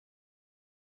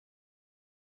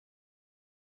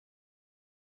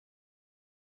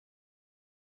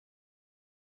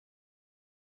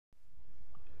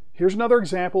Here's another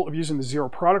example of using the zero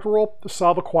product rule to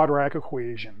solve a quadratic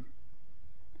equation.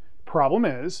 Problem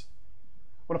is,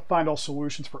 I want to find all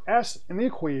solutions for s in the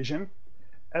equation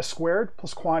s squared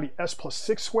plus quantity s plus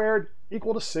 6 squared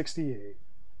equal to 68.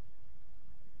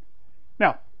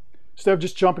 Now, instead of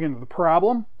just jumping into the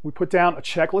problem, we put down a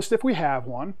checklist if we have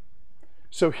one.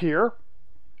 So here,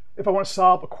 if I want to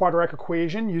solve a quadratic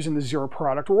equation using the zero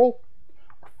product rule,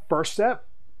 first step,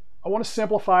 I want to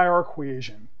simplify our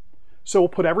equation. So we'll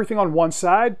put everything on one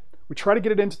side. We try to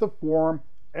get it into the form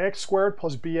ax squared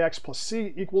plus bx plus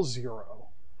c equals 0.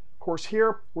 Of course,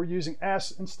 here we're using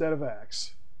s instead of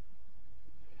x.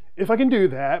 If I can do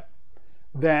that,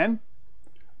 then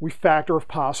we factor if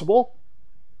possible.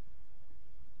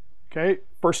 Okay,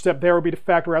 first step there would be to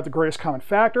factor out the greatest common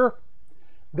factor.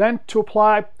 Then to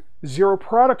apply the zero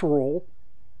product rule,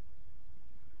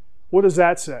 what does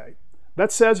that say?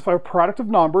 That says if I have a product of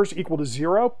numbers equal to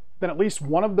 0, then at least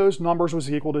one of those numbers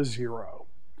was equal to 0.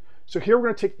 So here we're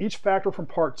going to take each factor from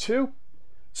part 2,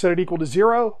 set it equal to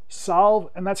 0, solve,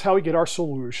 and that's how we get our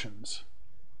solutions.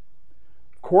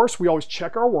 Of course, we always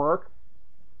check our work.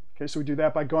 Okay, so we do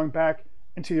that by going back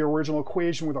into the original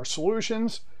equation with our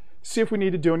solutions, see if we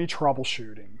need to do any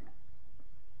troubleshooting.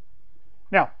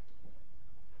 Now,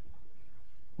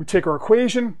 we take our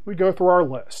equation, we go through our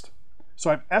list.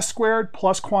 So I have s squared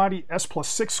plus quantity s plus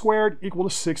 6 squared equal to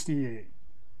 68.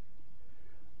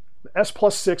 The s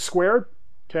plus 6 squared,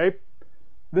 okay,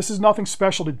 this is nothing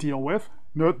special to deal with.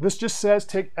 Note, this just says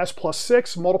take s plus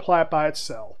 6, multiply it by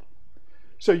itself.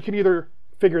 So you can either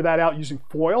figure that out using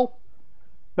FOIL,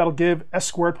 that'll give s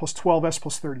squared plus 12s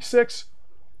plus 36,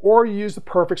 or you use the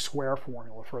perfect square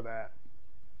formula for that.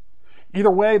 Either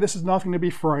way, this is nothing to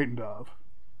be frightened of.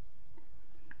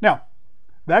 Now,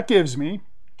 that gives me,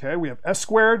 okay, we have s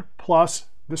squared plus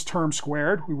this term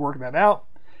squared, we work that out,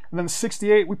 and then the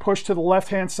 68 we push to the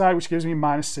left-hand side, which gives me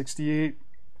minus 68.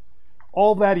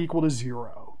 All of that equal to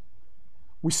 0.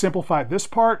 We simplify this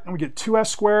part, and we get 2s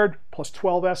squared plus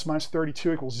 12s minus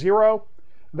 32 equals 0.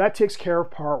 That takes care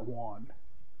of part 1.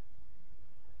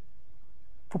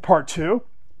 For part 2,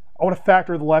 I want to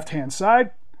factor the left-hand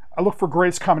side. I look for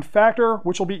greatest common factor,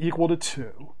 which will be equal to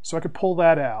 2. So I could pull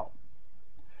that out.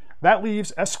 That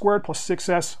leaves s squared plus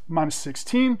 6s minus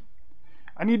 16.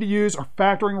 I need to use our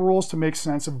factoring rules to make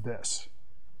sense of this.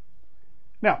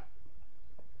 Now,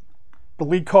 the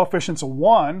lead coefficient's a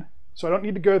 1, so I don't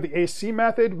need to go the AC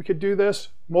method. We could do this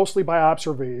mostly by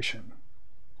observation.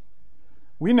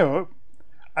 We know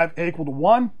I have a equal to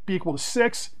 1, b equal to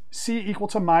 6, c equal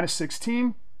to minus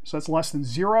 16, so that's less than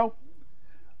 0.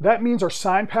 That means our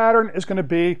sign pattern is going to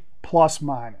be plus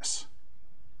minus.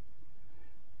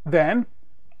 Then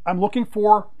I'm looking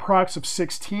for products of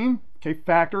 16, okay,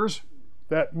 factors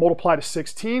that multiply to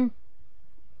 16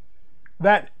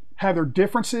 that have their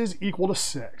differences equal to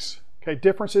 6. Okay,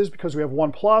 differences because we have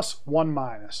 1 plus, 1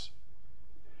 minus.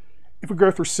 If we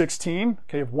go through 16,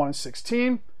 okay, you have 1 and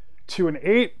 16, 2 and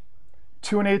 8.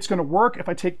 2 and 8 is going to work. If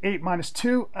I take 8 minus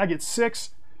 2, I get 6.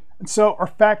 And so our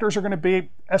factors are going to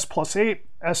be s plus 8,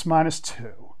 s minus 2.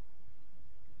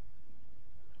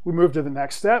 We move to the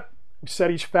next step. We set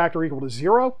each factor equal to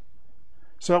 0.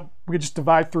 So we can just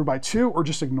divide through by 2 or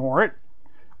just ignore it.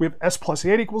 We have s plus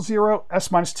 8 equals 0, s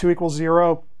minus 2 equals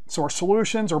 0. So our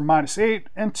solutions are minus 8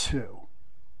 and 2.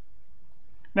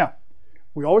 Now,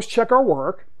 we always check our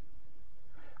work.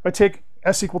 If I take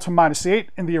s equal to minus 8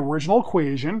 in the original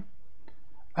equation,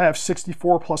 I have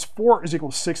 64 plus 4 is equal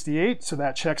to 68, so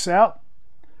that checks out.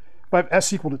 If I have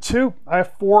s equal to 2, I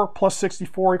have 4 plus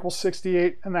 64 equals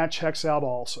 68, and that checks out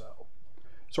also.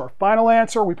 So our final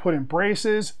answer, we put in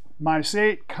braces, minus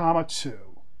 8, comma 2.